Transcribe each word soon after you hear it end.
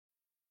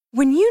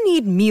When you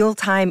need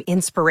mealtime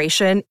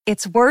inspiration,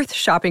 it's worth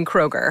shopping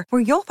Kroger,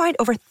 where you'll find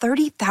over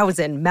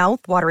 30,000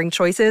 mouth-watering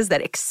choices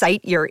that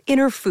excite your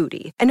inner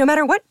foodie. And no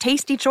matter what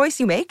tasty choice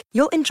you make,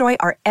 you'll enjoy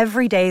our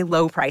everyday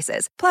low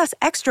prices, plus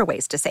extra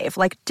ways to save,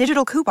 like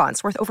digital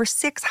coupons worth over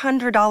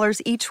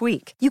 $600 each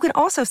week. You can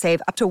also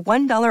save up to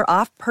 $1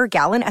 off per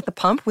gallon at the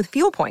pump with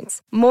fuel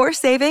points. More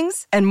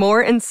savings and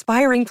more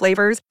inspiring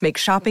flavors make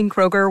shopping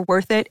Kroger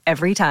worth it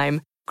every time.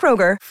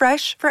 Kroger,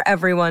 fresh for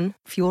everyone.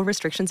 Fuel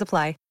restrictions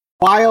apply.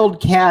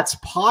 Wildcats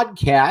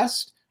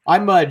podcast.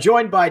 I'm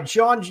joined by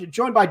John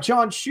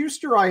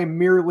Schuster. I am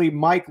merely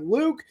Mike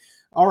Luke.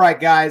 All right,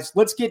 guys,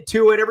 let's get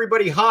to it.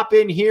 Everybody hop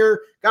in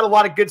here. Got a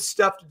lot of good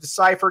stuff to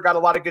decipher. Got a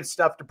lot of good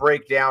stuff to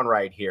break down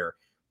right here.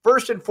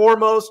 First and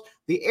foremost,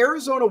 the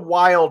Arizona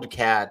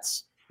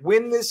Wildcats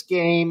win this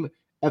game.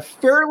 A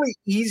fairly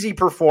easy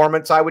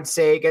performance, I would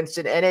say, against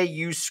an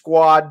NAU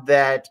squad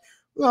that,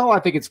 well, I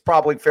think it's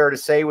probably fair to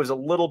say was a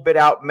little bit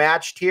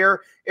outmatched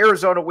here.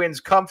 Arizona wins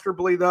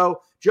comfortably,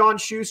 though. John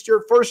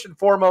Schuster, first and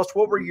foremost,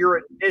 what were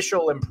your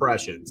initial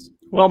impressions?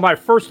 Well, my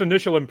first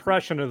initial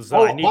impression is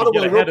I need to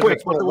get ahead of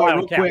this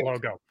Wildcat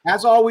logo.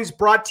 As always,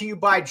 brought to you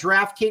by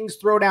DraftKings.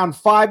 Throw down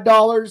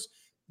 $5.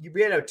 You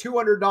get a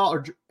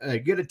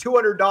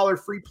 $200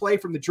 free play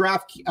from the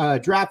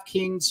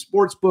DraftKings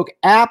Sportsbook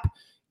app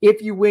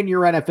if you win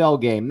your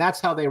NFL game.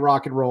 That's how they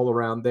rock and roll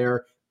around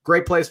there.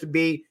 Great place to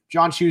be.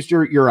 John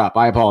Schuster, you're up.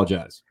 I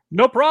apologize.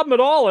 No problem at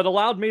all. It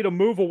allowed me to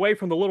move away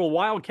from the little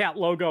Wildcat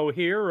logo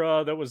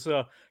here that was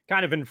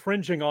kind of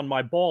infringing on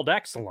my bald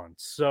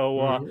excellence.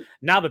 So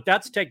now that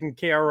that's taken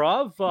care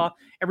of,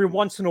 every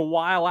once in a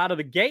while out of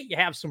the gate, you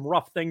have some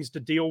rough things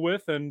to deal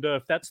with. And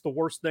if that's the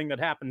worst thing that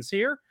happens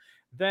here,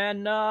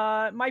 then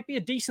it might be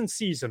a decent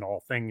season,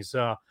 all things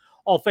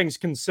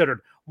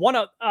considered.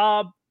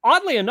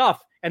 Oddly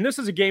enough, and this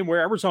is a game where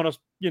Arizona,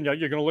 you're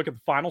going to look at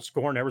the final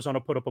score, and Arizona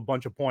put up a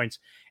bunch of points.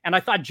 And I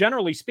thought,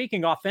 generally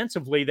speaking,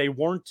 offensively, they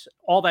weren't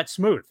all that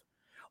smooth.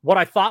 What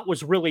I thought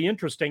was really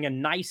interesting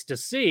and nice to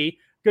see.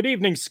 Good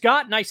evening,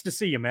 Scott. Nice to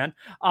see you, man.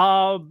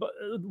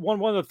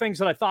 One of the things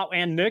that I thought,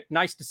 and Nick,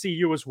 nice to see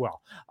you as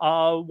well.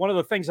 One of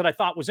the things that I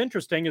thought was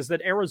interesting is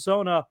that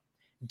Arizona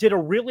did a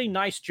really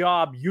nice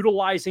job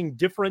utilizing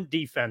different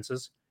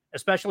defenses,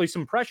 especially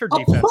some pressure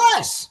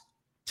defense,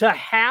 to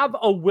have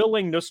a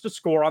willingness to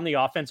score on the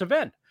offensive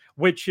end,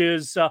 which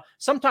is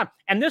sometimes,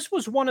 and this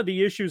was one of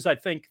the issues I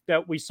think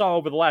that we saw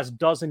over the last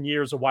dozen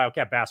years of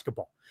Wildcat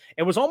basketball.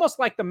 It was almost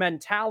like the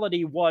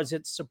mentality was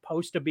it's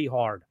supposed to be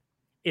hard.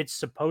 It's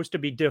supposed to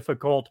be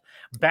difficult.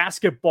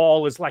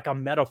 Basketball is like a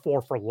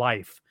metaphor for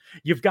life.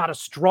 You've got to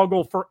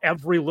struggle for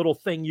every little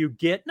thing you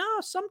get. No,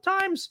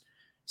 sometimes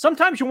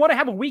you want to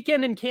have a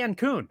weekend in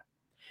Cancun.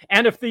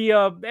 And if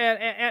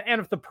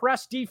the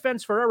press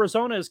defense for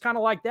Arizona is kind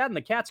of like that, and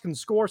the Cats can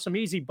score some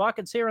easy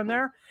buckets here and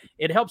there,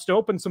 it helps to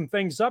open some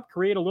things up,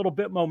 create a little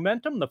bit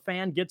momentum. The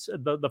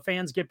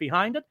fans get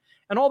behind it,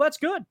 and all that's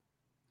good.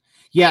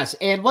 Yes,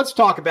 and let's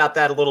talk about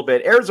that a little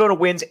bit. Arizona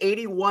wins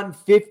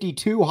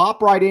 81-52.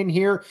 Hop right in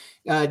here.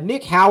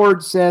 Nick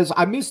Howard says,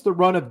 I missed the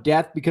run of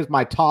death because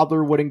my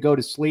toddler wouldn't go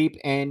to sleep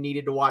and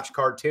needed to watch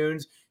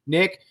cartoons.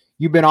 Nick,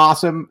 you've been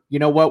awesome. You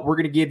know what? We're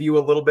going to give you a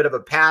little bit of a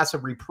pass, a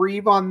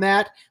reprieve on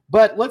that.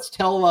 But let's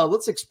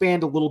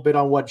expand a little bit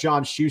on what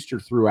John Schuster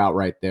threw out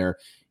right there.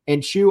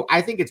 And Shu,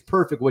 I think it's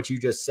perfect what you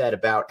just said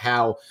about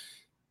how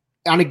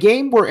on a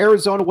game where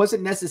Arizona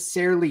wasn't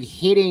necessarily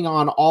hitting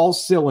on all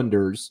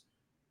cylinders,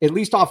 at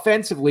least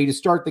offensively to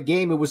start the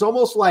game, it was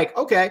almost like,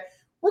 okay,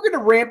 we're going to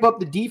ramp up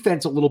the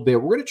defense a little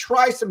bit. We're going to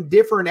try some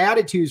different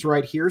attitudes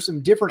right here,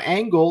 some different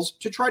angles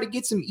to try to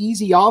get some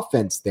easy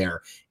offense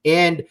there.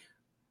 And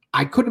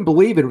I couldn't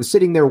believe it. I was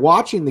sitting there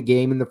watching the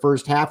game in the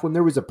first half when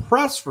there was a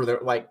press for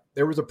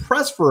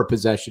a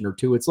possession or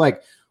two. It's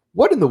like,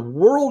 what in the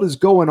world is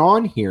going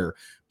on here?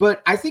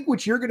 But I think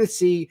what you're going to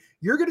see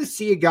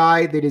a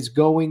guy that is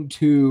going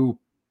to,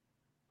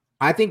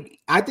 I think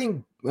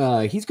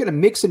he's going to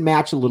mix and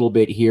match a little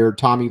bit here,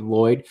 Tommy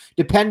Lloyd,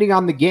 depending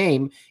on the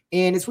game.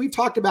 And as we've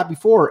talked about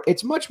before,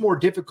 it's much more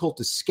difficult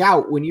to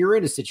scout when you're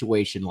in a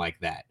situation like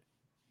that.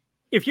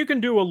 If you can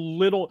do a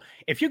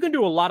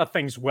lot of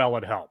things well,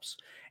 it helps.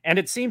 And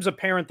it seems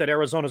apparent that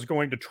Arizona is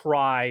going to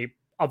try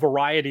a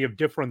variety of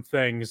different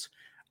things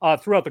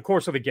throughout the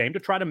course of the game to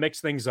try to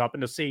mix things up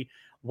and to see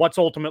what's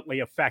ultimately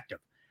effective.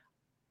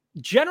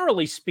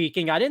 Generally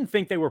speaking, I didn't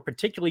think they were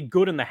particularly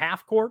good in the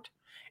half court.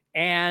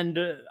 And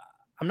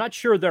I'm not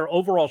sure their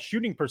overall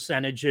shooting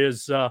percentage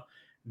is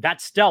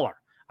that stellar.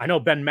 I know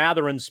Ben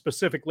Mathurin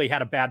specifically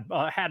had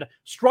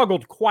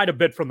struggled quite a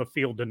bit from the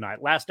field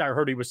tonight. Last I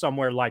heard, he was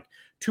somewhere like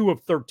 2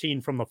 of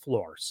 13 from the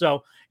floor.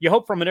 So you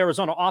hope from an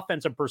Arizona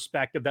offensive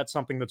perspective, that's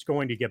something that's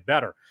going to get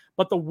better.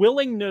 But the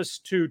willingness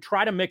to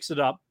try to mix it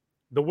up,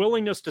 the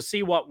willingness to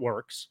see what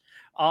works,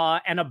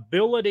 an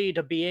ability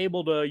to be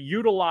able to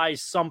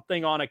utilize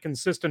something on a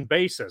consistent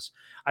basis,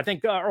 I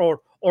think,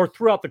 or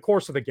throughout the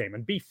course of the game,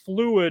 and be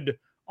fluid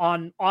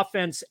on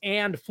offense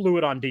and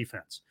fluid on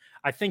defense.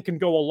 I think can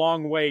go a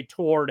long way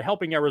toward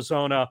helping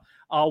Arizona.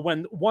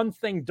 When one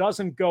thing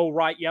doesn't go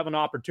right, you have an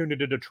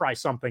opportunity to try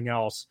something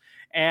else.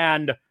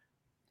 And,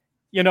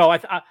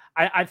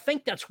 I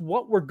think that's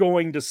what we're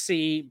going to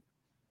see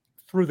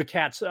through the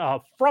Cats,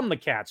 from the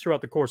Cats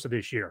throughout the course of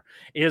this year,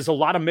 is a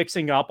lot of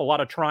mixing up, a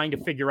lot of trying to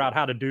figure out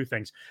how to do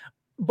things.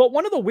 But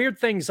one of the weird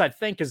things I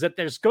think is that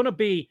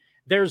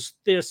there's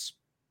this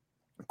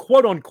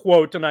quote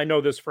unquote, and I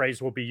know this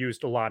phrase will be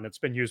used a lot and it's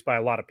been used by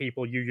a lot of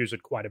people. You use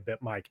it quite a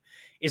bit, Mike,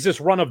 is this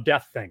run of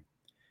death thing.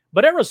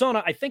 But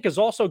Arizona, I think, is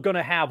also going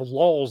to have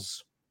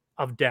lulls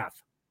of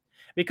death,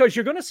 because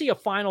you're going to see a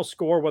final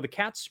score where the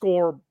Cats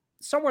score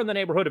somewhere in the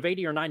neighborhood of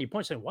 80 or 90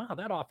 points, saying, wow,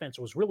 that offense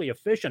was really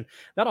efficient.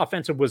 That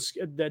offensive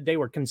they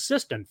were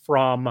consistent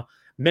from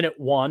minute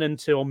 1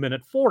 until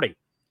minute 40.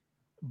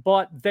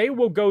 But they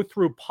will go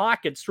through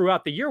pockets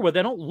throughout the year where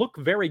they don't look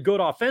very good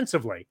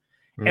offensively.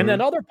 Mm-hmm. And then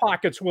other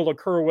pockets will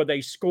occur where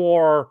they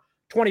score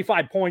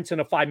 25 points in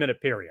a 5-minute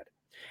period.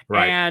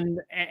 Right. And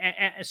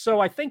so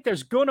I think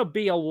there's going to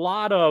be a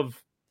lot of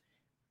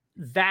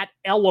that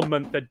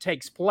element that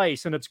takes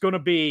place. And it's going to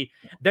be,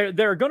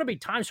 there are going to be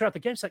times throughout the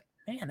game, it's like,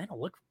 man, they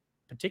don't look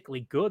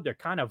particularly good. They're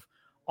kind of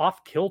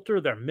off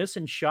kilter. They're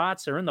missing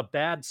shots. They're in the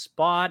bad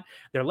spot.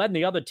 They're letting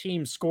the other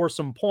team score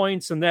some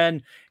points. And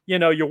then,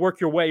 you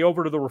work your way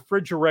over to the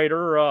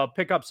refrigerator,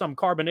 pick up some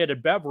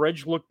carbonated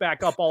beverage, look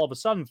back up, all of a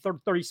sudden,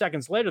 30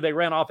 seconds later, they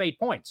ran off 8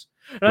 points.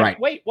 And right.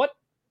 Wait,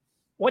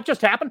 what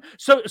just happened?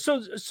 So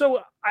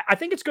I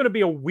think it's going to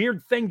be a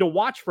weird thing to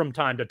watch from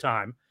time to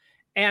time.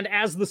 And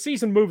as the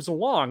season moves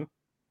along,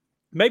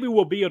 maybe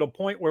we'll be at a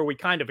point where we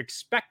kind of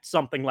expect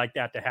something like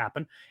that to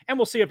happen, and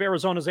we'll see if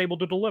Arizona's able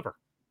to deliver.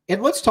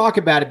 And let's talk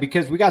about it,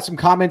 because we got some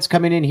comments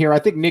coming in here. I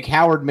think Nick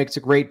Howard makes a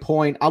great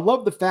point. I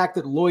love the fact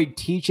that Lloyd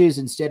teaches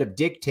instead of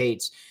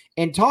dictates.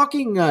 And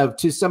talking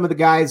to some of the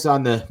guys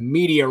on the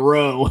Media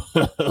Row.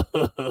 Man,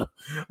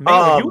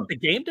 were you at the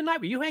game tonight?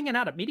 Were you hanging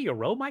out at Media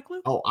Row, Mike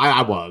Lou? Oh,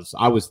 I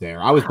was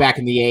there. I was back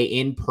in the A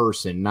in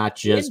person, not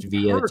just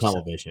via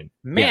television.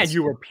 Man, yes.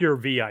 You were pure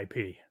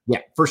VIP.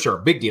 Yeah, for sure.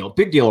 Big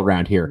deal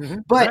around here.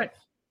 Mm-hmm. But right.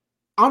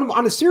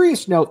 on a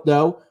serious note,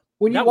 though,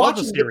 when you watch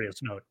a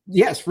serious note.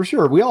 Yes, for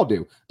sure. We all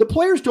do. The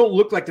players don't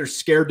look like they're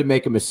scared to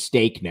make a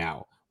mistake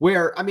now.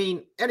 Where, I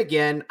mean, and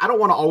again, I don't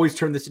want to always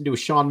turn this into a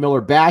Sean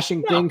Miller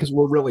bashing thing, because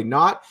we're really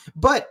not.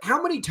 But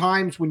how many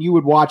times when you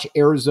would watch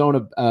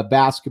Arizona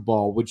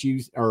basketball,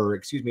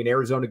 an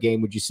Arizona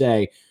game, would you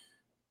say,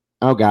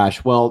 oh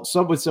gosh, well,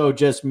 so-and-so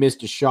just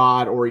missed a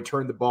shot, or he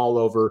turned the ball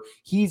over,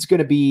 he's going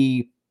to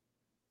be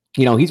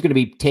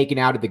taken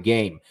out of the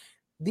game.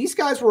 These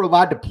guys were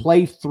allowed to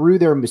play through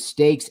their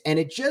mistakes, and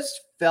it just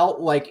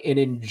felt like an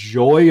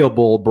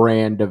enjoyable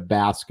brand of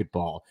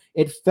basketball.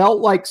 It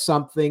felt like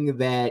something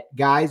that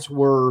guys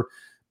were,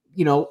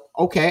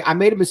 okay, I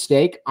made a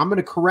mistake, I'm going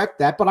to correct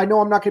that, but I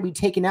know I'm not going to be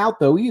taken out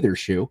though either,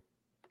 Shu.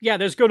 Yeah,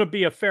 there's going to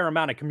be a fair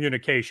amount of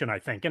communication, I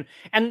think.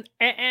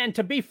 And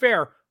to be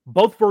fair,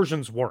 both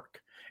versions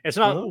work. It's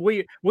not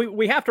we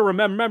have to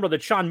remember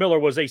that Sean Miller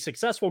was a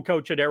successful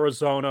coach at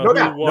Arizona. No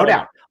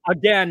doubt.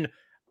 Again,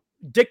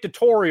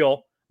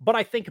 dictatorial, but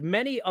I think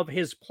many of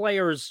his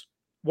players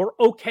were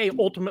okay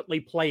ultimately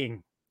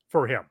playing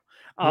for him.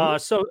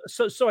 So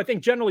I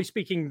think generally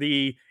speaking,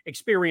 the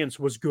experience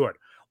was good.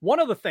 One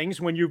of the things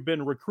when you've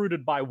been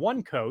recruited by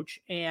one coach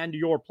and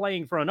you're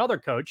playing for another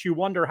coach, you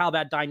wonder how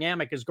that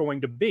dynamic is going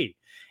to be.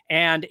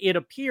 And it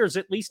appears,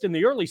 at least in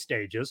the early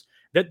stages,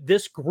 that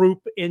this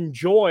group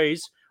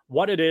enjoys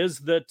what it is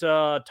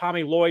that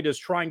Tommy Lloyd is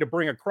trying to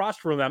bring across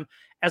from them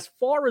as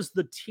far as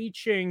the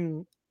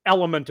teaching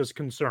element is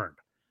concerned.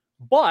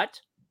 But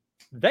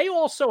they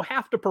also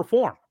have to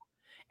perform.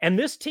 And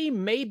this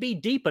team may be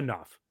deep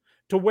enough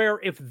to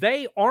where if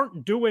they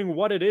aren't doing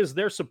what it is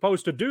they're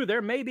supposed to do,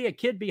 there may be a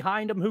kid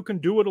behind them who can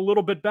do it a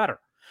little bit better.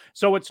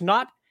 So it's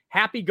not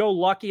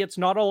happy-go-lucky. It's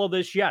not all of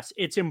this. Yes,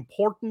 it's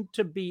important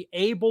to be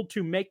able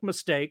to make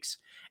mistakes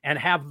and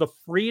have the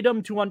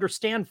freedom to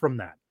understand from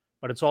that.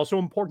 But it's also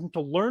important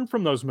to learn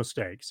from those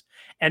mistakes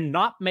and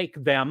not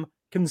make them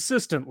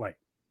consistently.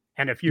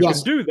 And if you can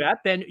do that,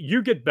 then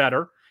you get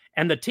better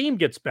and the team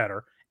gets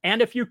better.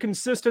 And if you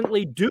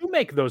consistently do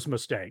make those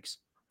mistakes,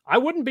 I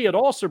wouldn't be at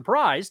all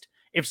surprised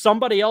if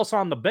somebody else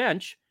on the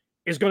bench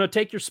is going to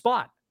take your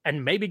spot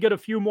and maybe get a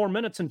few more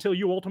minutes until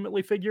you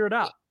ultimately figure it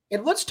out.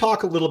 And let's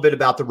talk a little bit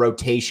about the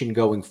rotation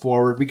going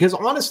forward, because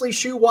honestly,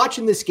 Shu,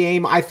 watching this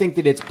game, I think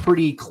that it's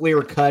pretty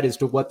clear cut as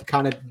to what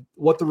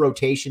the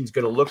rotation is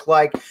going to look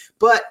like.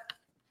 But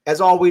as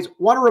always,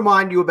 want to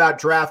remind you about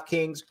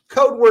DraftKings,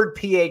 code word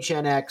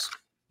PHNX.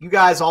 You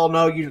guys all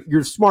know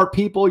you're smart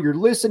people. You're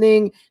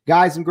listening,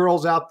 guys and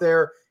girls out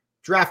there.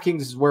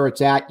 DraftKings is where it's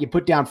at. You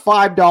put down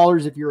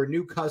 $5 if you're a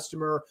new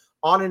customer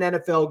on an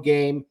NFL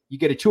game. You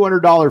get a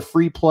 $200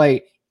 free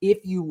play if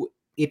you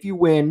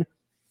win.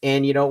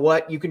 And you know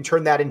what? You can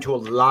turn that into a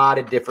lot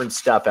of different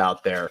stuff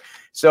out there.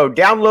 So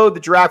download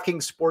the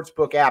DraftKings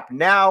Sportsbook app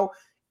now.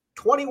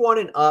 21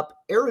 and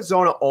up,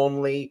 Arizona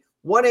only.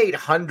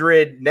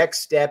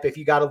 1-800-NEXT STEP if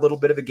you got a little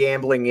bit of a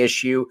gambling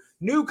issue.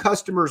 New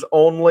customers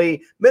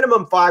only.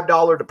 Minimum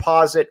 $5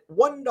 deposit,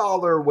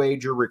 $1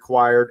 wager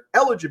required.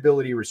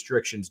 Eligibility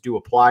restrictions do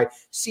apply.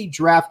 See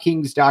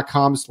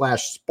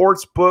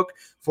DraftKings.com/sportsbook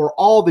for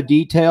all the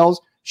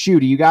details.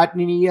 Shooty, you got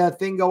any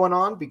thing going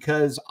on?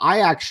 Because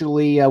I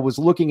actually was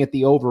looking at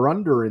the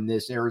over-under in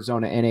this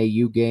Arizona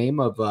NAU game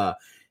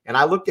and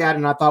I looked at it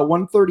and I thought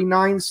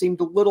 139 seemed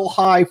a little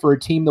high for a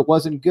team that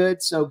wasn't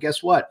good. So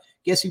guess what?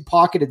 Guess who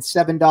pocketed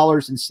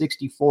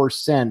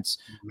 $7.64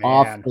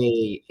 off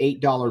a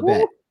 $8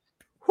 bet?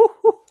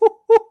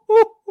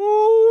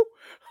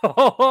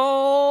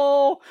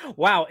 Oh,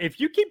 wow. If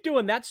you keep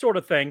doing that sort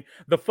of thing,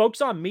 the folks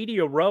on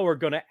Media Row are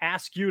going to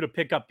ask you to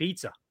pick up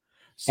pizza.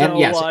 So And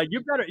yes.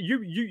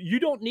 you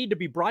don't need to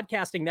be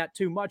broadcasting that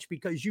too much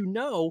because you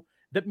know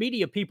that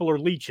media people are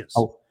leeches.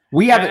 Oh,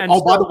 we have it.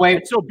 By the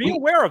way, so be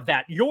aware of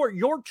that.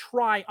 Your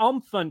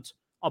triumphant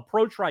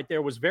approach right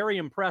there was very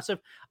impressive.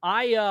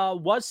 I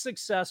was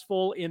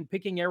successful in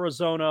picking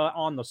Arizona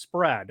on the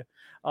spread.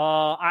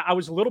 I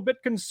was a little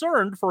bit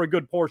concerned for a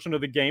good portion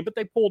of the game, but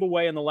they pulled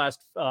away in the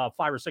last 5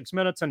 or 6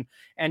 minutes and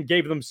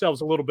gave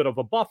themselves a little bit of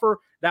a buffer.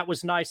 That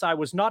was nice. I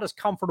was not as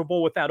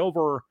comfortable with that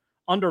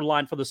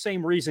underline for the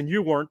same reason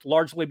you weren't,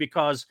 largely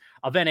because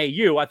of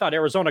NAU. I thought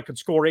Arizona could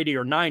score 80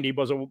 or 90,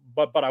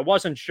 but I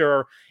wasn't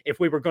sure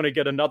if we were going to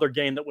get another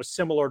game that was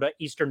similar to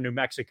Eastern New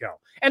Mexico.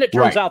 And it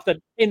turns out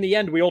that in the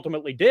end, we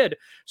ultimately did.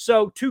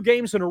 So 2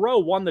 games in a row,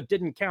 one that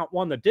didn't count,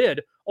 one that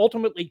did.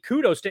 Ultimately,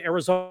 kudos to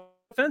Arizona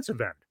defensive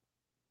end.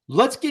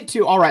 Let's get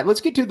to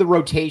the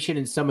rotation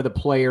and some of the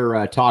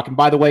player talk. And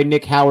by the way,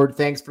 Nick Howard,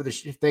 thanks for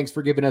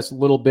giving us a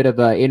little bit of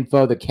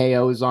info. The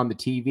KO is on the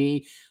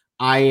TV.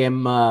 I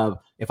am,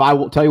 if I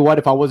will tell you what,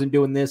 if I wasn't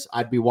doing this,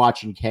 I'd be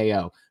watching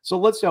KO. So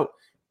let's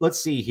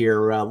see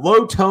here.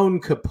 Low Tone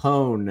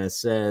Capone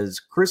says,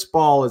 Chris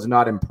Ball is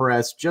not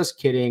impressed. Just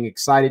kidding.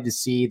 Excited to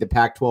see the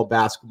Pac-12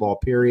 basketball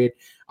period.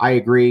 I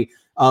agree.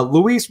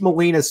 Luis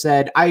Molina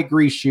said, I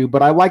agree, Shu,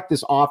 but I like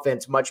this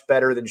offense much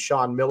better than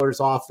Sean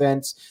Miller's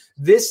offense.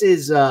 This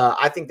is,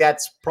 I think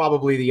that's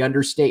probably the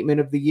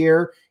understatement of the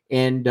year.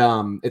 And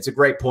it's a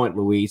great point,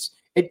 Luis.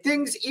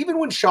 Even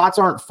when shots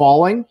aren't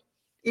falling,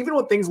 even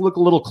when things look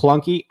a little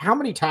clunky, how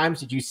many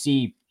times did you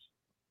see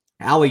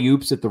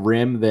alley-oops at the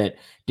rim that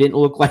didn't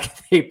look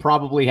like they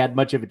probably had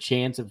much of a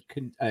chance of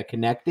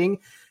connecting?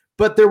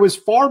 But there was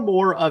far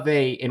more of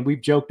and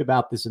we've joked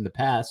about this in the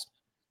past,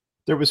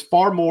 there was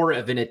far more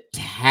of an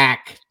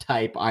attack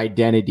type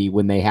identity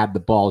when they had the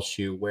ball,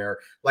 Shoe, where,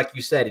 like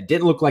you said, it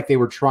didn't look like they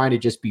were trying to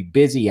just be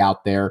busy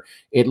out there.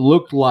 It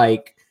looked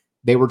like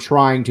they were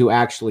trying to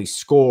actually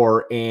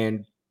score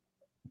and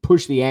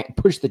push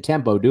the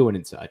tempo doing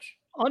and such.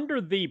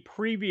 Under the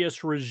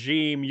previous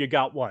regime, you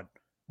got what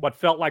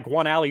felt like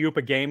one alley-oop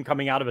a game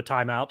coming out of a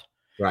timeout.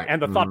 Right.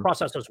 And the thought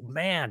process was,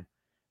 man,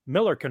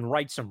 Miller can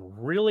write some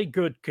really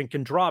good,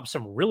 can draw up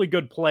some really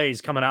good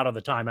plays coming out of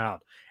the timeout.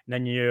 And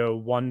then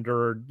you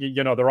wonder,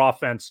 their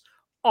offense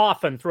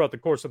often throughout the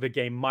course of the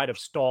game might have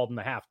stalled in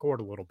the half court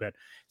a little bit. It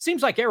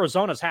seems like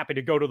Arizona's happy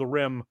to go to the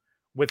rim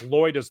with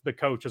Lloyd as the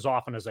coach as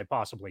often as they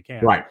possibly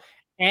can. Right.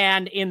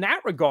 And in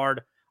that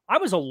regard, I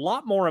was a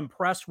lot more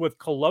impressed with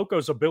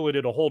Coloco's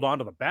ability to hold on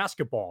to the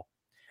basketball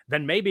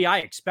than maybe I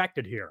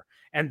expected here.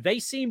 And they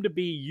seem to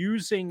be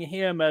using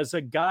him as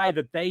a guy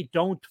that they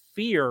don't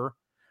fear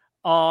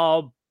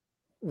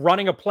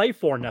running a play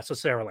for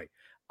necessarily.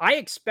 I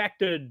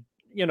expected,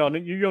 you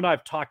and I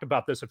have talked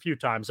about this a few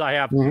times. I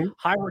have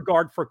high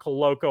regard for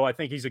Coloco. I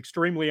think he's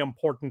extremely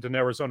important in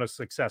Arizona's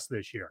success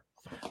this year.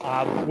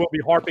 We'll be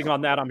harping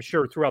on that, I'm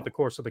sure, throughout the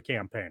course of the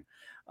campaign.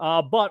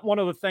 But one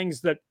of the things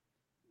that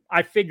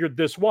I figured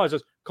this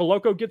is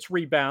Coloco gets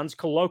rebounds.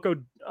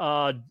 Coloco,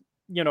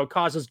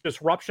 causes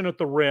disruption at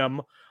the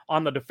rim.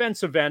 On the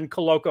defensive end,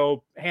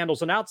 Coloco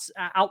handles an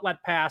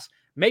outlet pass,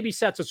 maybe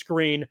sets a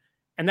screen,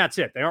 and that's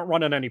it. They aren't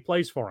running any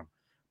plays for him.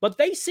 But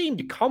they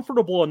seemed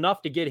comfortable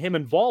enough to get him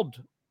involved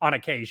on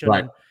occasion.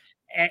 Right.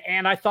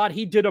 And I thought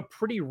he did a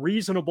pretty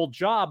reasonable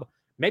job,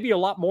 maybe a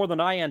lot more than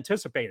I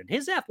anticipated.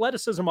 His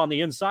athleticism on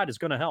the inside is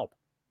going to help.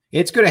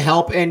 It's going to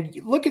help. And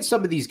look at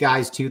some of these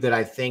guys, too, that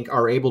I think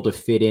are able to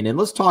fit in. And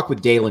let's talk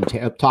with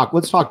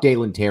let's talk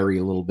Dalen Terry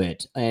a little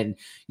bit. And,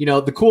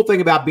 the cool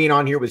thing about being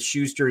on here with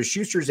Schuster is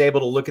Schuster's able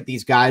to look at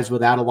these guys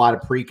without a lot of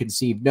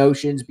preconceived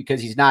notions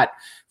because he's not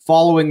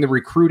following the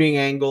recruiting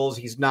angles.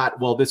 He's not,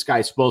 well, this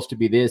guy's supposed to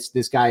be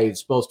this guy is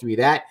supposed to be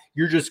that.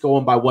 You're just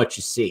going by what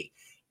you see.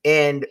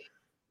 And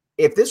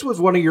if this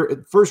was one of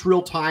your first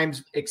real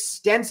times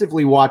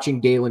extensively watching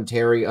Dalen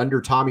Terry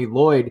under Tommy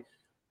Lloyd,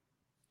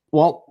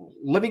 well,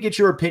 let me get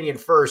your opinion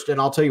first, and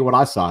I'll tell you what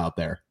I saw out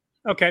there.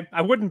 Okay.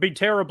 I wouldn't be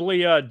terribly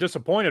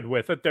disappointed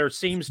with it. There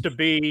seems to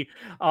be,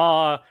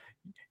 the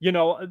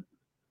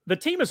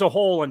team as a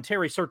whole, and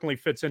Terry certainly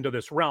fits into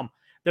this realm.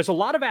 There's a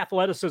lot of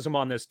athleticism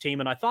on this team,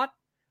 and I thought,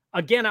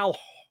 again, I'll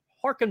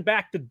harken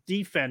back to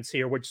defense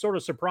here, which sort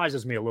of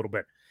surprises me a little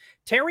bit.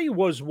 Terry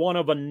was one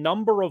of a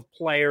number of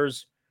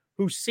players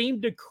who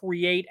seemed to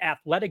create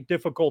athletic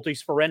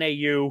difficulties for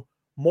NAU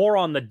more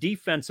on the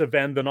defensive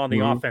end than on the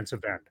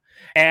offensive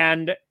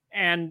end.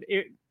 And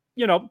it,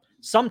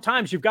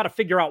 sometimes you've got to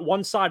figure out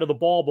one side of the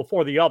ball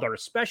before the other,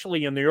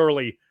 especially in the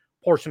early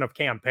portion of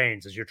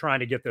campaigns as you're trying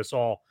to get this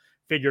all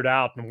figured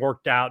out and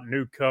worked out.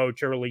 New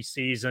coach, early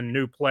season,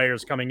 new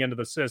players coming into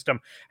the system.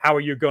 How are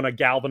you going to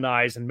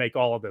galvanize and make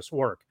all of this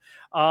work?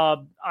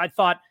 I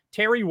thought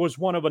Terry was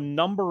one of a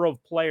number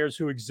of players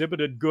who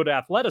exhibited good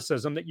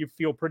athleticism that you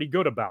feel pretty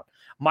good about.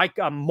 Mike,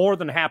 I'm more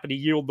than happy to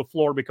yield the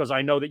floor because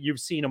I know that you've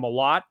seen him a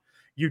lot.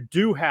 You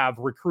do have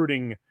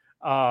recruiting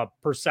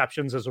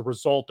perceptions as a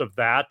result of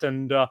that,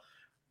 and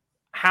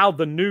how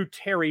the new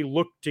Terry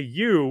looked to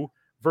you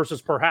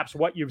versus perhaps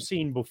what you've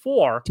seen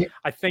before,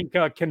 I think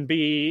can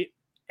be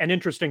an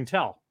interesting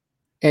tell.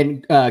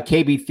 And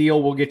KB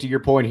Thiel, we'll get to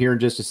your point here in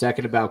just a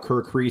second about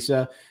Kerr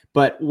Kriisa.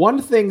 But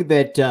one thing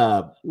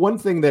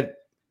that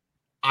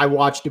I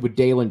watched with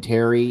Dalen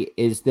Terry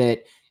is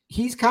that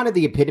he's kind of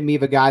the epitome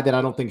of a guy that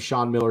I don't think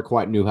Sean Miller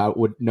quite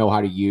would know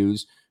how to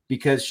use,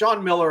 because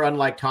Sean Miller,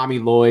 unlike Tommy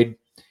Lloyd,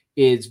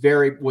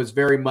 was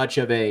very much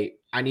of a,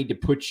 I need to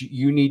put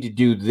you need to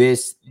do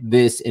this,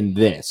 and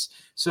this.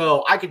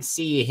 So I could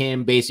see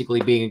him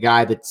basically being a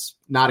guy that's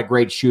not a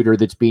great shooter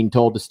that's being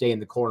told to stay in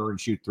the corner and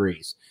shoot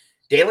threes.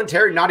 Dalen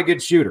Terry, not a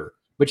good shooter.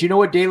 But you know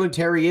what Dalen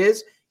Terry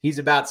is? He's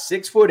about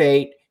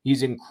 6'8".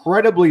 He's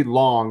incredibly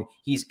long.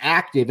 He's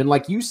active. And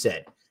like you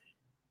said,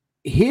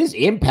 his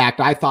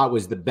impact, I thought,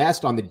 was the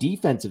best on the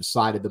defensive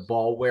side of the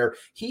ball, where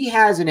he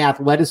has an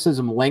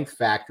athleticism length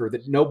factor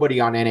that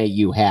nobody on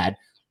NAU had.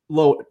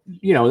 Low,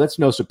 that's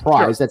no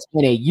surprise. Sure. That's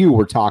NAU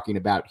we're talking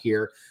about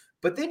here.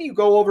 But then you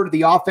go over to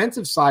the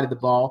offensive side of the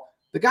ball.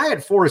 The guy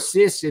had 4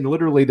 assists in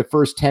literally the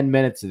first 10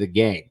 minutes of the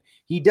game.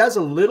 He does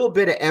a little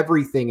bit of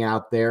everything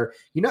out there,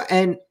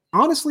 and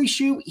honestly,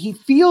 Shu, he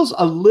feels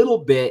a little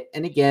bit,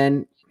 and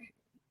again,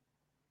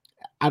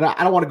 I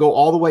don't want to go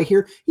all the way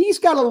here. He's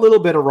got a little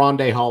bit of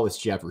Rondé Hollis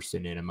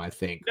Jefferson in him, I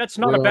think. That's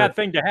not a bad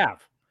thing to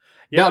have.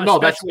 No,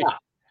 that's not.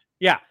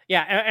 Yeah.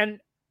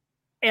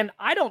 And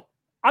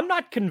I'm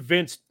not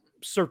convinced,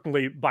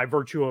 certainly by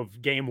virtue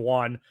of game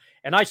one.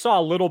 And I saw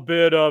a little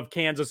bit of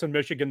Kansas and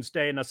Michigan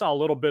State, and I saw a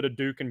little bit of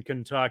Duke and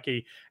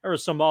Kentucky. There were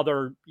some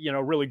other,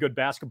 really good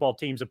basketball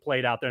teams that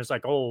played out there. It's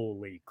like,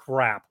 holy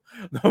crap.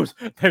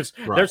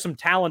 There's some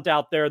talent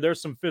out there.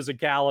 There's some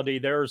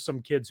physicality. There are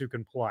some kids who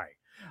can play.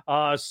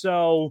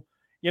 So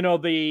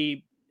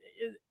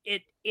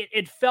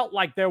it felt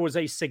like there was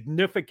a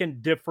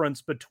significant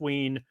difference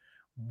between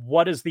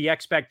what is the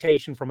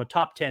expectation from a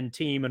top 10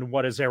 team and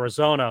what is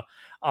Arizona,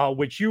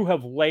 which you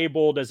have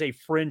labeled as a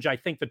fringe. I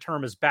think the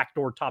term is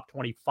backdoor top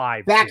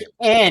 25. Back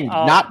end,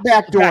 not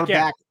backdoor,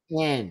 back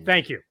end.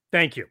 Thank you.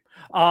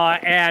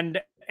 And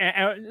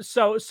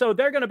so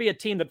they're going to be a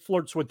team that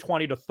flirts with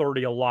 20 to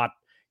 30 a lot,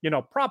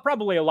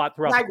 probably a lot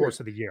throughout the course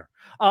of the year.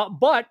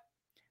 But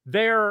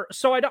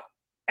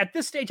at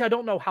this stage, I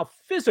don't know how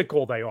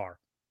physical they are,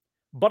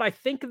 but I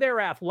think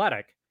they're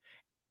athletic.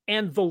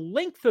 And the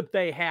length that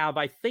they have,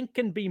 I think,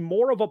 can be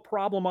more of a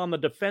problem on the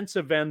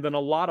defensive end than a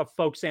lot of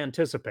folks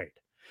anticipate.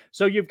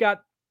 So you've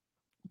got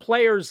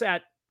players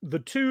at the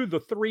 2, the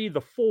 3, the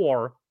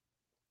 4,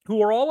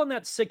 who are all in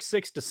that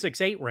 6'6" to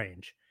 6'8"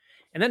 range.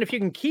 And then if you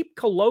can keep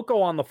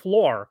Koloko on the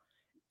floor,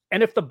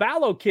 and if the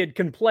Ballo kid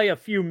can play a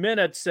few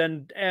minutes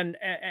and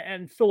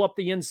fill up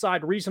the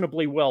inside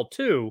reasonably well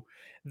too,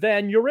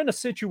 then you're in a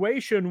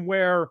situation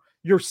where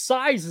your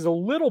size is a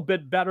little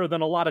bit better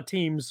than a lot of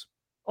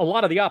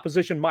the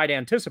opposition might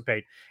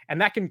anticipate, and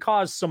that can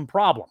cause some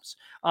problems.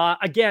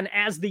 Again,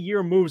 as the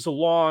year moves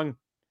along,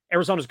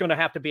 Arizona's going to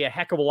have to be a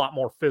heck of a lot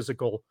more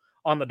physical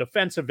on the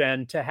defensive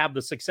end to have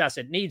the success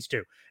it needs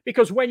to,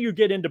 because when you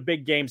get into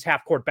big games,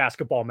 half-court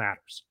basketball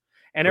matters.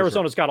 And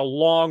Arizona's got a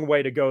long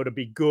way to go to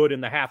be good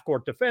in the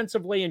half-court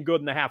defensively and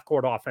good in the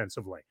half-court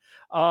offensively.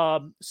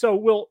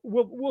 So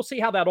we'll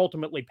see how that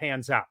ultimately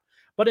pans out.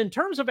 But in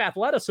terms of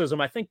athleticism,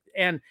 I think,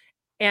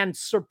 and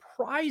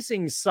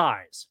surprising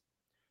size,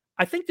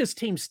 I think this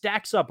team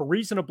stacks up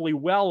reasonably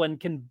well and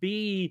can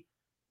be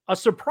a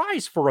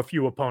surprise for a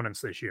few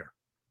opponents this year.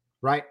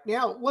 Right.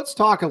 Now, let's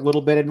talk a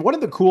little bit. And one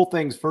of the cool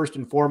things, first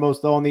and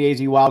foremost, though, on the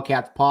AZ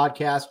Wildcats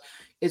podcast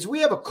is we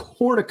have a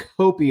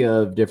cornucopia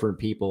of different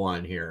people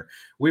on here.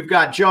 We've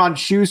got John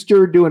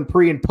Schuster doing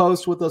pre and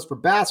post with us for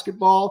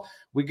basketball.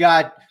 We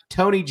got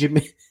Tony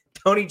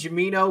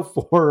Gimino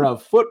for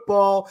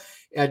football.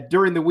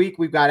 During the week,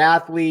 we've got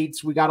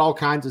athletes. We got all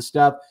kinds of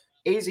stuff.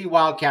 AZ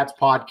Wildcats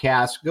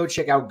podcast. Go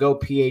check out Go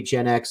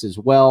PHNX as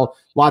well.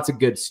 Lots of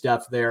good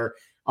stuff there.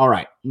 All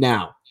right.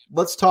 Now,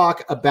 let's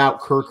talk about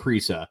Kerr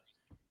Kriisa.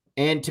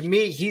 And to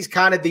me, he's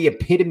kind of the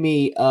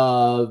epitome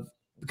of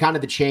kind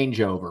of the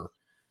changeover.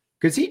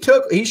 Because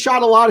he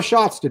shot a lot of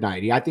shots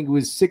tonight. I think it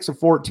was 6 of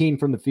 14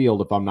 from the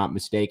field, if I'm not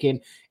mistaken.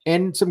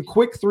 And some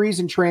quick threes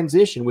in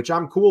transition, which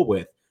I'm cool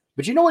with.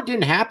 But you know what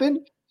didn't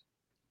happen?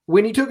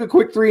 When he took a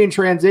quick three in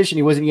transition,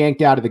 he wasn't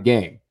yanked out of the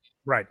game.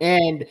 Right.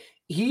 And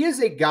he is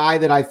a guy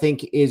that I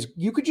think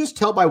you could just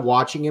tell by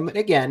watching him. And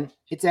again,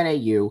 it's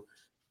NAU.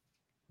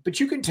 But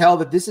you can tell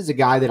that this is a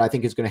guy that I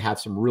think is going to have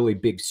some really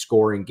big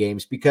scoring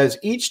games because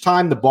each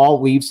time the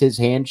ball leaves his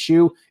hand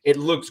shoe, it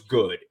looks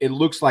good. It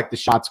looks like the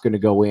shot's going to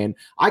go in.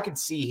 I could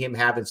see him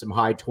having some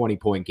high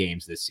 20-point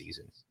games this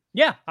season.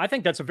 Yeah, I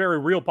think that's a very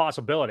real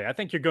possibility. I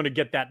think you're going to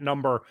get that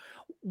number.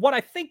 What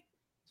I think,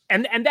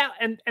 and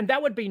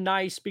that would be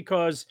nice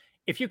because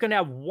if you can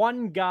have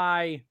one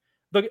guy,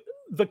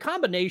 the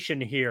combination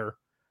here,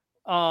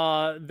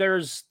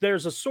 there's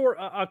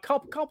a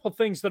couple of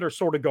things that are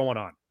sort of going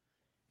on.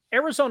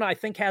 Arizona, I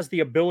think, has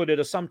the ability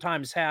to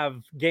sometimes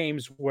have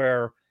games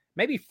where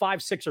maybe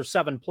 5, 6, or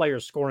 7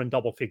 players score in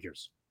double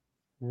figures.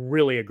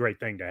 Really a great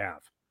thing to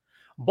have.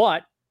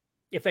 But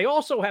if they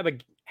also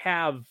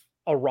have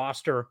a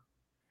roster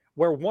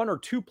where 1 or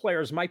 2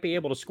 players might be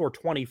able to score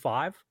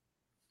 25,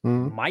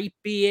 might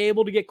be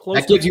able to get close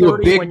that to gives 30 you a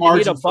big when you margin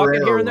need a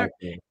bucket here and there.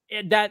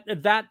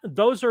 Like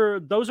Those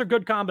are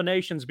good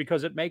combinations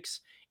because it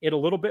makes it a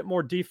little bit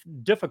more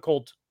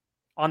difficult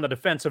on the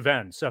defensive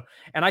end. So,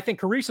 and I think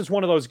Caris is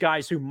one of those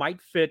guys who might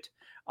fit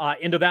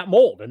into that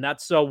mold, and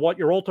that's what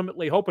you're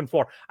ultimately hoping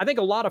for. I think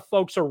a lot of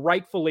folks are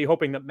rightfully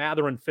hoping that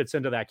Mathurin fits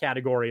into that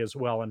category as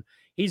well, and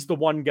he's the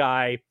one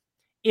guy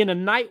in a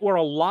night where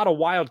a lot of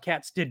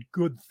Wildcats did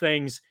good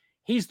things.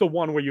 He's the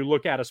one where you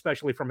look at,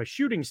 especially from a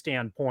shooting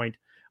standpoint,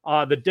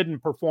 that didn't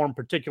perform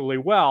particularly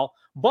well.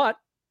 But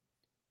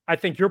I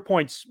think your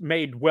point's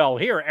made well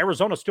here.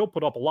 Arizona still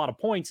put up a lot of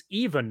points,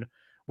 even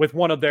with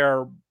one of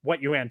their,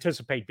 what you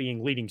anticipate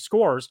being leading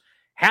scorers,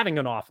 having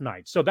an off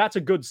night. So that's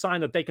a good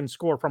sign that they can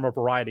score from a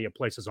variety of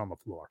places on the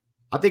floor.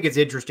 I think it's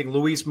interesting.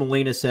 Luis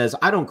Molina says,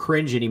 I don't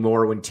cringe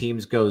anymore when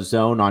teams go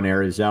zone on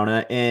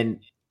Arizona. And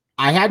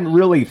I hadn't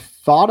really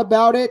thought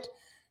about it,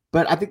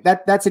 but I think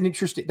that's an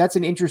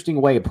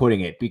interesting way of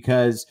putting it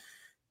because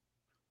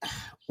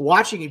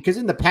watching it, because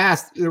in the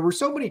past, there were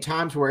so many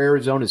times where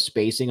Arizona's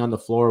spacing on the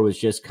floor was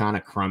just kind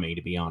of crummy,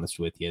 to be honest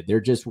with you.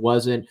 There just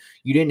wasn't,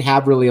 you didn't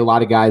have really a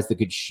lot of guys that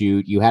could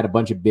shoot. You had a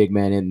bunch of big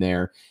men in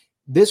there.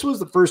 This was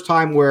the first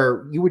time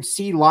where you would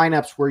see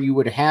lineups where you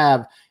would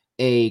have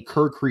a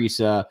Kerr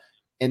Kriisa,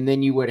 and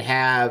then you would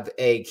have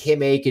a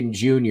Kim Aiken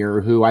Jr.,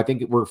 who I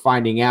think we're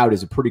finding out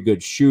is a pretty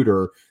good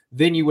shooter.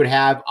 Then you would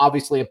have,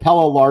 obviously,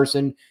 Apello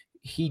Larson.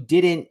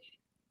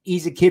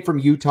 He's a kid from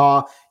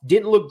Utah.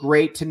 Didn't look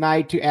great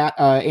tonight to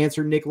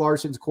answer Nick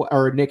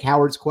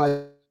Howard's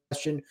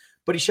question,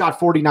 but he shot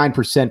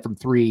 49% from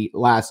 3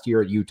 last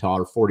year at Utah,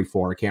 or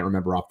 44. I can't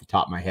remember off the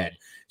top of my head.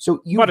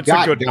 So you've got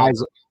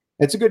guys.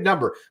 It's a good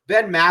number.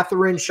 Ben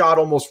Mathurin shot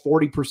almost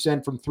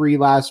 40% from 3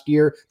 last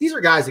year. These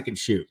are guys that can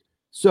shoot.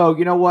 So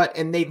you know what?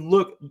 And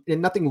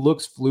nothing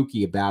looks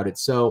fluky about it.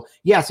 So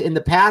yes, in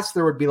the past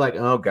there would be like,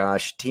 oh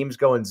gosh, teams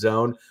go in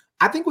zone.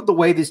 I think with the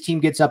way this team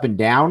gets up and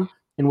down,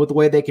 and with the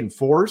way they can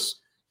force,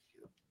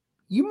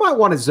 you might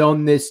want to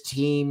zone this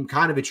team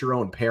kind of at your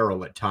own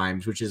peril at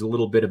times, which is a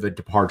little bit of a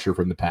departure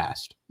from the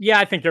past. Yeah,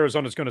 I think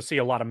Arizona's going to see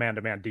a lot of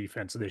man-to-man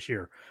defense this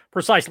year,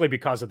 precisely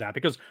because of that.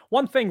 Because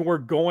one thing we're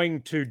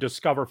going to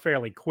discover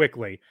fairly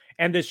quickly,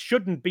 and this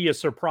shouldn't be a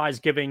surprise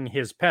given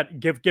his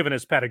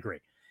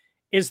pedigree,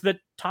 is that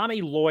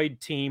Tommy Lloyd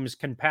teams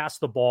can pass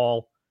the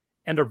ball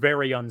and are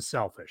very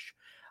unselfish.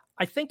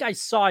 I think I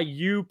saw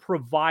you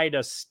provide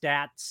a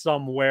stat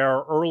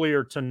somewhere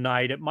earlier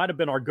tonight. It might have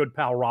been our good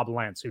pal Rob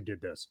Lance who did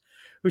this,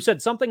 who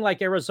said something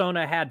like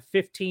Arizona had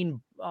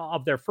 15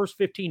 of their first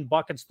 15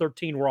 buckets,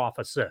 13 were off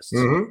assists.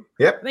 Mm-hmm.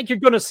 Yep. I think you're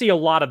going to see a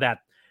lot of that.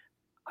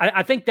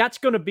 I think that's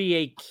going to be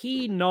a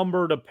key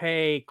number to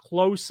pay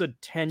close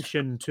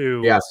attention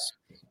to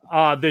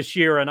this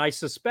year. And I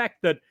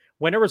suspect that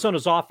when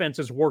Arizona's offense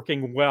is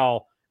working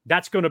well,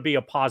 that's going to be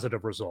a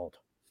positive result.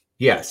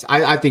 Yes,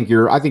 I think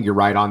you're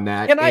right on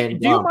that. Do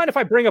you mind if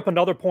I bring up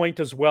another point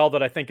as well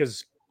that I think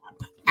is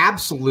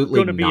absolutely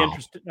going to be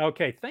interesting?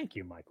 Okay, thank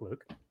you, Mike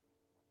Luke.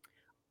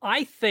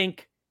 I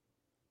think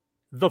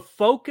the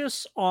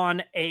focus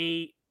on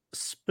the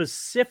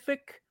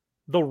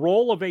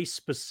role of a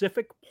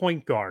specific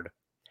point guard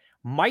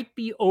might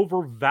be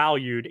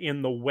overvalued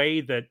in the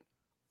way that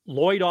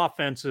Lloyd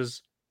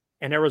offenses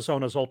and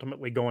Arizona's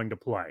ultimately going to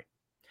play.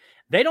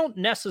 They don't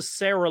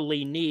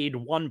necessarily need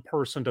one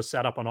person to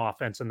set up an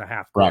offense in the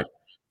half court.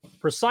 Right.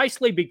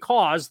 Precisely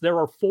because there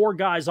are 4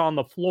 guys on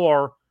the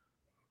floor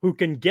who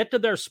can get to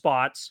their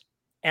spots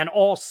and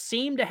all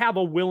seem to have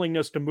a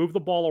willingness to move the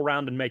ball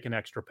around and make an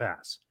extra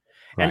pass.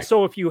 Right. And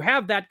so if you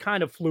have that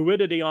kind of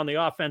fluidity on the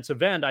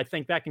offensive end, I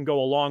think that can go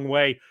a long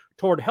way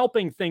toward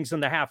helping things in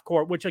the half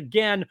court, which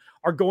again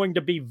are going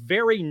to be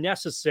very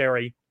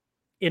necessary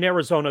in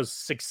Arizona's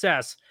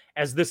success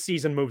as this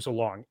season moves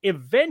along.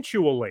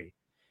 Eventually,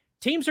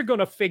 teams are going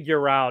to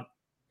figure out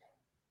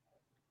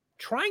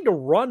trying to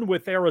run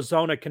with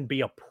Arizona can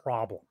be a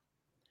problem.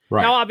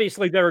 Right. Now,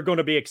 obviously, there are going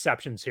to be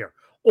exceptions here.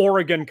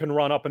 Oregon can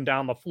run up and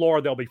down the floor.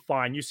 They'll be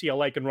fine.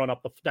 UCLA can run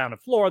down the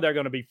floor. They're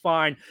going to be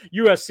fine.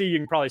 USC, you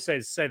can probably say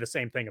the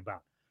same thing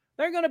about.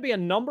 There are going to be a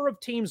number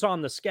of teams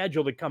on the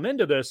schedule that come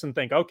into this and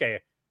think, okay,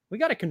 we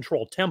got to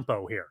control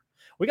tempo here.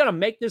 We got to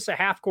make this a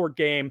half-court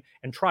game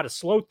and try to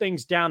slow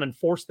things down and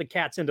force the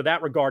Cats into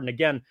that regard. And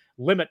again,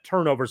 limit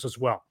turnovers as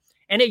well.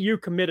 NAU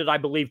committed, I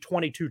believe,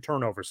 22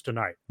 turnovers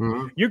tonight.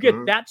 Mm-hmm. You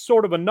get that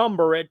sort of a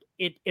number,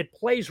 it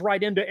plays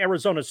right into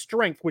Arizona's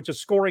strength, which is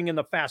scoring in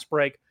the fast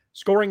break,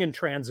 scoring in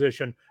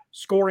transition,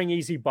 scoring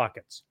easy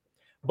buckets.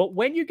 But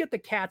when you get the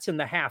Cats in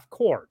the half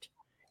court,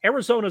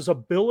 Arizona's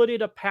ability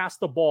to pass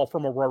the ball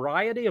from a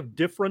variety of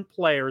different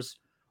players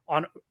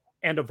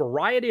and a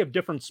variety of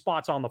different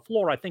spots on the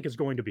floor, I think is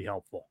going to be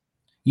helpful.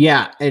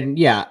 Yeah. And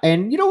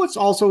you know what's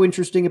also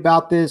interesting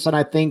about this, and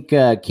I think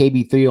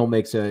KB Thiel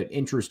makes an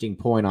interesting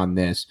point on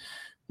this.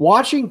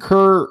 Watching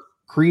Kerr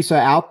Kriisa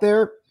out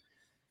there,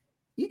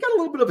 he got a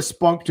little bit of a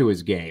spunk to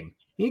his game.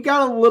 He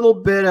got a little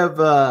bit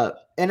of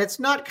and it's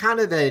not kind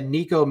of the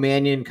Nico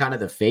Mannion kind of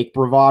the fake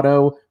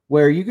bravado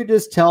where you could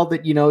just tell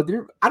that,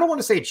 I don't want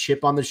to say a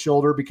chip on the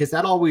shoulder because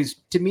that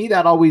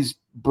always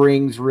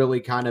brings really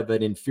kind of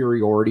an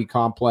inferiority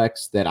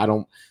complex that I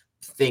don't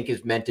think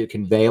is meant to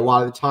convey a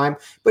lot of the time.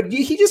 But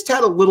he just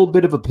had a little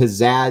bit of a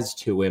pizzazz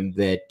to him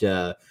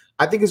that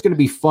I think is going to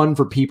be fun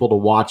for people to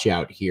watch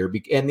out here.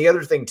 And the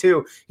other thing,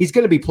 too, he's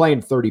going to be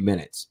playing 30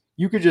 minutes.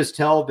 You could just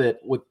tell that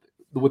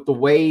with the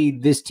way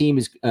this team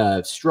is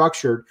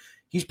structured,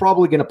 he's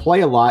probably going to play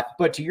a lot.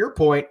 But to your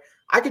point,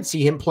 I could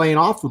see him playing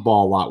off the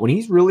ball a lot. When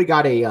he's really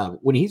got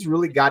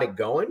it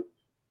going,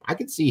 I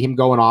could see him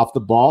going off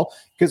the ball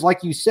because,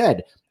 like you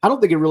said, I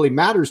don't think it really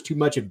matters too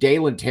much if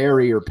Dalen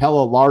Terry or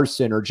Pelle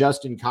Larsson or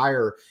Justin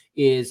Kier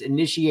is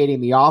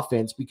initiating the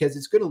offense because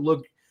it's going to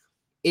look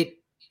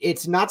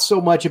it's not so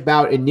much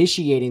about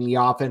initiating the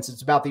offense.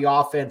 It's about the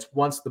offense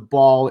once the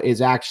ball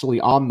is actually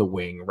on the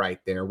wing right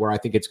there, where I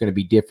think it's going to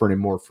be different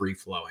and more free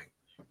flowing.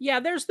 Yeah,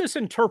 there's this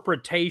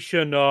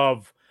interpretation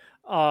of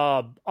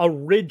a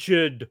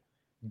rigid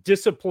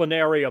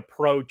disciplinary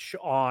approach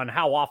on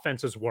how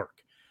offenses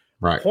work.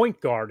 Right. Point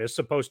guard is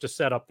supposed to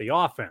set up the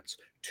offense.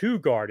 Two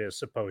guard is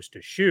supposed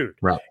to shoot.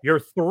 Right. Your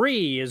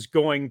three is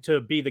going to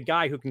be the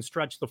guy who can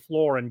stretch the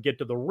floor and get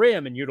to the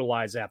rim and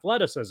utilize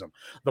athleticism.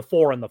 The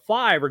 4 and the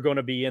 5 are going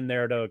to be in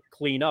there to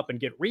clean up and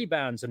get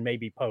rebounds and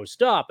maybe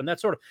post up. And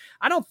that sort of,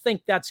 I don't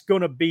think that's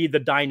going to be the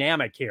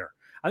dynamic here.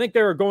 I think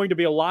there are going to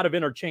be a lot of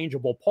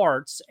interchangeable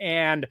parts.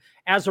 And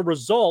as a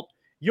result,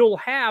 you'll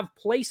have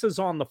places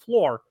on the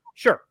floor.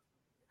 Sure.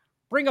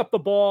 Bring up the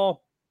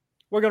ball.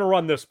 We're going to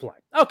run this play.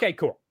 Okay,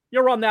 cool. You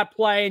run that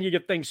play and you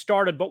get things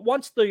started. But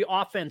once the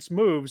offense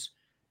moves,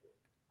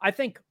 I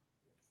think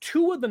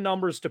two of the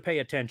numbers to pay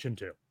attention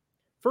to.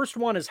 First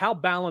one is how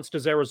balanced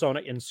is Arizona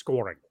in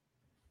scoring?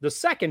 The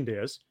second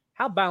is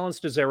how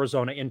balanced is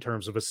Arizona in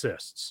terms of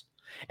assists?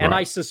 And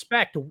I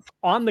suspect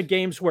on the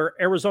games where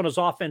Arizona's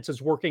offense is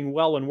working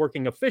well and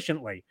working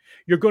efficiently,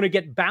 you're going to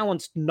get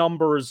balanced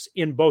numbers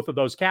in both of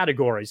those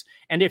categories.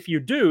 And if you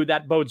do,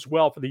 that bodes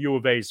well for the U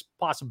of A's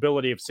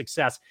possibility of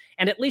success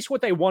and at least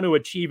what they want to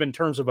achieve in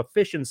terms of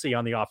efficiency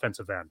on the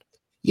offensive end.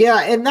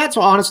 Yeah, and that's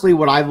honestly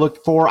what I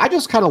look for. I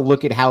just kind of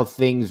look at how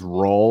things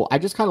roll. I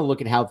just kind of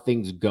look at how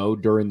things go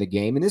during the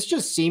game, and this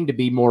just seemed to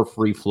be more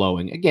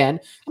free-flowing. Again,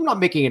 I'm not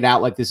making it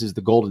out like this is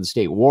the Golden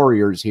State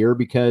Warriors here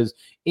because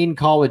in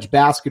college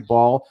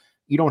basketball,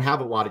 you don't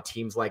have a lot of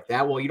teams like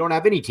that. Well, you don't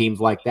have any teams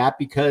like that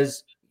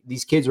because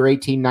these kids are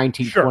 18,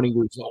 19, 20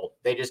 years old.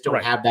 They just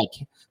don't have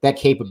that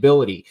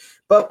capability.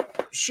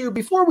 But, shoot,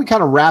 before we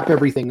kind of wrap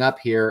everything up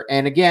here,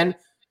 and again,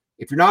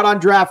 if you're not on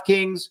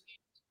DraftKings,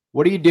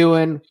 what are you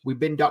doing? We've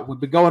been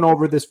going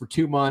over this for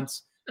 2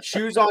 months.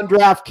 Shoes on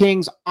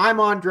DraftKings.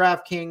 I'm on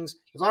DraftKings.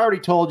 As I already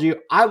told you,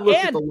 I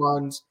looked at the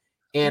ones.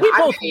 And we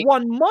both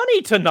won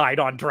money tonight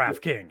on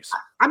DraftKings.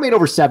 I made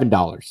over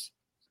 $7.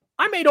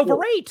 I made over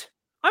 $8.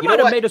 I might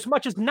have made as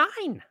much as $9.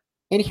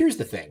 And here's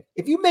the thing.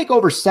 If you make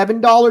over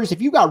 $7,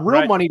 if you got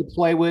real money to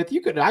play with,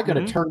 I could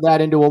have turned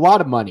that into a lot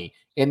of money.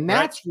 And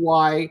that's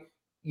why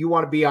you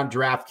want to be on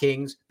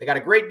DraftKings. They got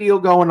a great deal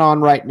going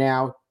on right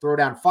now. Throw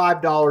down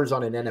 $5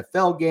 on an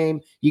NFL game.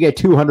 You get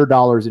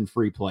 $200 in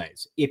free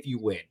plays if you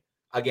win.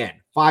 Again,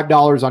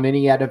 $5 on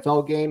any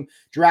NFL game.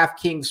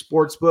 DraftKings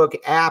Sportsbook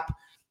app,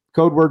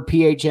 code word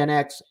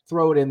PHNX.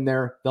 Throw it in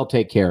there. They'll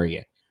take care of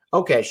you.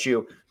 Okay,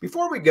 Shu.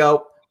 Before we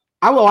go,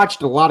 I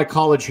watched a lot of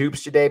college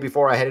hoops today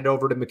before I headed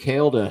over to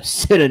McHale to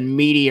sit in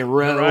media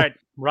row.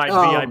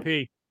 Right,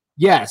 VIP.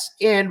 Yes,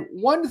 and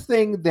one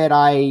thing that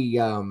I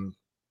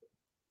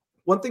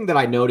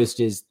noticed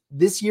is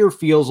this year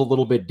feels a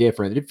little bit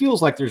different. It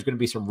feels like there's going to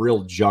be some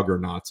real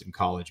juggernauts in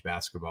college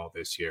basketball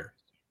this year.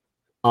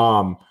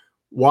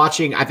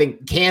 Watching, I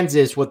think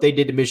Kansas, what they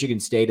did to Michigan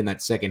State in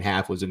that second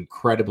half was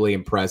incredibly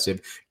impressive.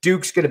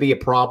 Duke's going to be a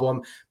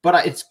problem,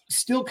 but it's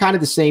still kind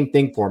of the same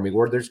thing for me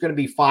where there's going to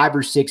be 5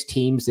 or 6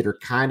 teams that are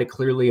kind of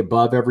clearly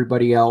above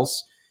everybody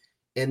else.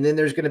 And then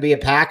there's going to be a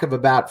pack of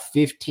about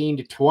 15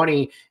 to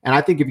 20. And I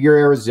think if you're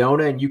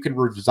Arizona and you can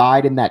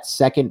reside in that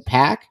second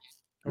pack,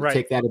 you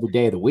take that every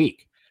day of the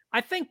week. I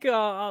think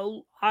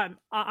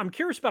I'm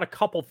curious about a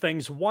couple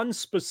things. One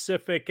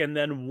specific, and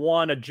then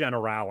one a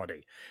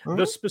generality.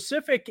 The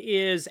specific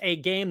is a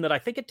game that I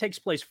think it takes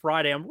place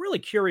Friday. I'm really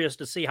curious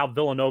to see how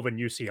Villanova and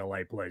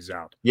UCLA plays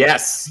out.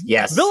 Yes.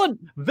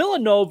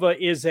 Villanova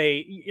is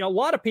a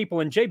lot of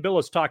people, and Jay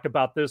Billis talked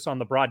about this on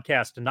the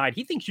broadcast tonight.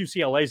 He thinks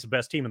UCLA is the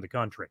best team in the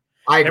country.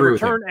 I agree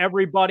with him. They return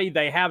everybody.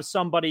 They have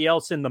somebody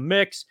else in the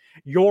mix.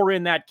 You're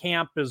in that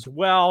camp as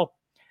well.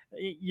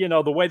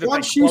 The way that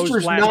John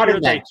Schuster's not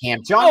in that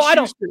camp. John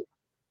Schuster.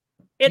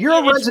 You're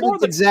a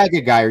resident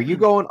Gonzaga guy. Are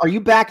you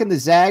back in the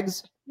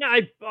Zags? Yeah,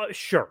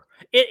 sure.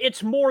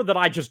 It's more that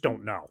I just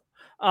don't know.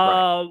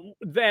 But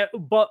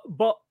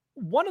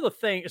one of the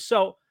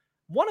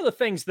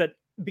things that,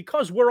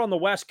 because we're on the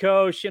West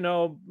Coast,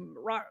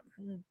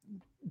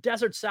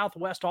 desert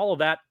Southwest, all of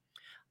that,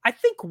 I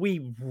think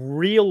we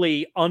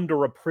really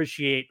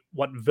underappreciate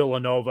what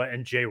Villanova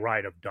and Jay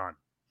Wright have done.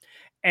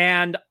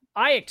 And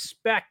I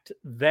expect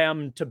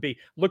them to be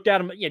looked at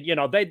them.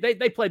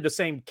 They played the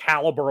same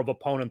caliber of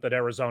opponent that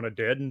Arizona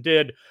did, and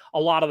did a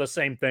lot of the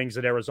same things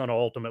that Arizona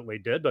ultimately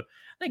did. But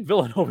I think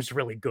Villanova is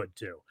really good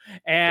too,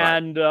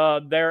 and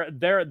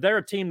they're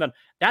a team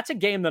that's a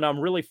game that I'm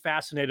really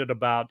fascinated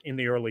about in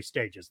the early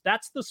stages.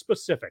 That's the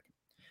specific.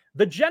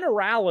 The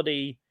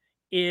generality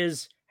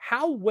is,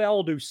 how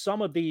well do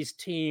some of these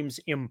teams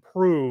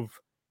improve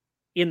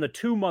in the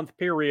 2-month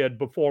period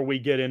before we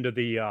get into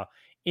the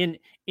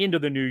into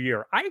the new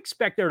year? I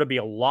expect there to be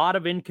a lot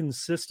of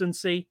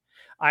inconsistency.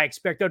 I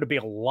expect there to be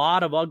a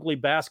lot of ugly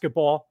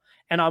basketball.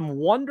 And I'm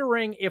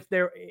wondering if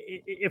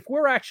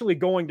we're actually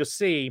going to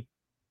see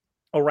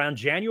around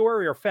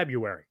January or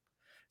February,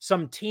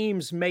 some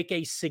teams make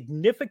a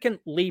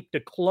significant leap to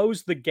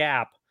close the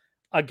gap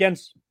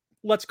against,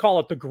 let's call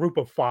it the group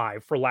of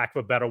 5, for lack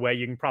of a better way.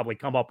 You can probably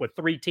come up with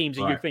 3 teams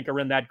that you think are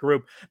in that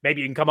group.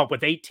 Maybe you can come up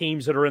with 8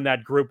 teams that are in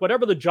that group,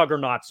 whatever the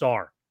juggernauts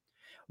are.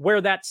 Where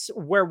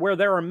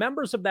there are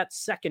members of that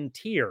second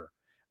tier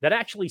that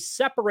actually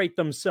separate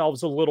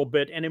themselves a little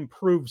bit and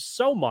improve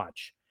so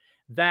much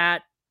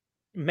that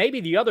maybe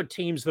the other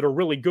teams that are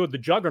really good, the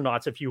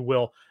juggernauts, if you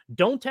will,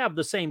 don't have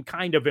the same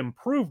kind of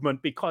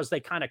improvement because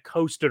they kind of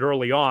coasted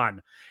early on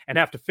and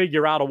have to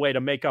figure out a way to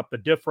make up the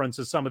difference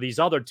as some of these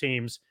other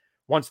teams,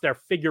 once they're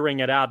figuring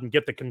it out and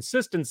get the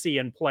consistency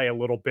in play a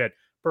little bit,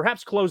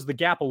 perhaps close the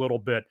gap a little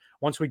bit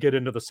once we get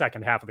into the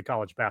second half of the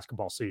college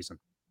basketball season.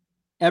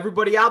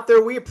 Everybody out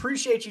there, we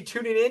appreciate you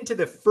tuning in to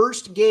the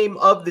first game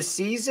of the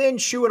season.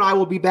 Shu and I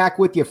will be back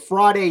with you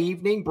Friday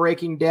evening,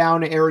 breaking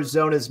down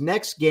Arizona's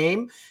next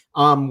game.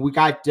 We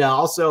got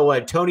also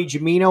Tony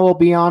Gimino will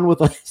be on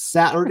with us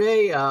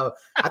Saturday. I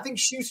think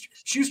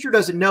Schuster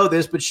doesn't know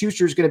this, but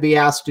Schuster's going to be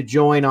asked to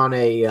join on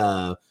a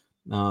I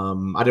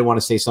didn't want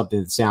to say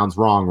something that sounds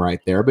wrong right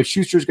there, but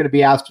Schuster's going to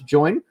be asked to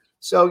join.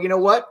 So you know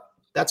what?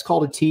 That's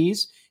called a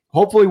tease.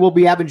 Hopefully we'll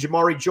be having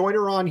Jamari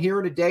Joyner on here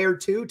in a day or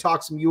two,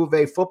 talk some U of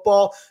A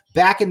football,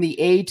 back in the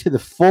A to the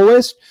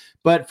fullest.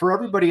 But for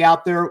everybody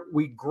out there,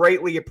 we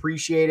greatly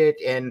appreciate it.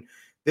 And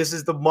this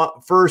is the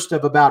first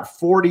of about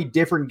 40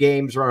 different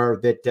games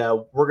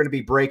that we're going to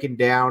be breaking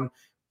down.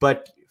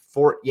 But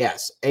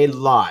a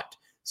lot.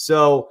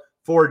 So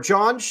for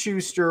John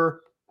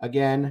Schuster,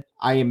 again,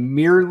 I am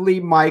merely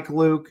Mike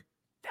Luke.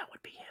 That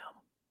would be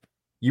him.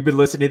 You've been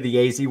listening to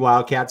the AZ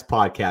Wildcats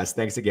podcast.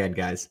 Thanks again,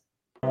 guys.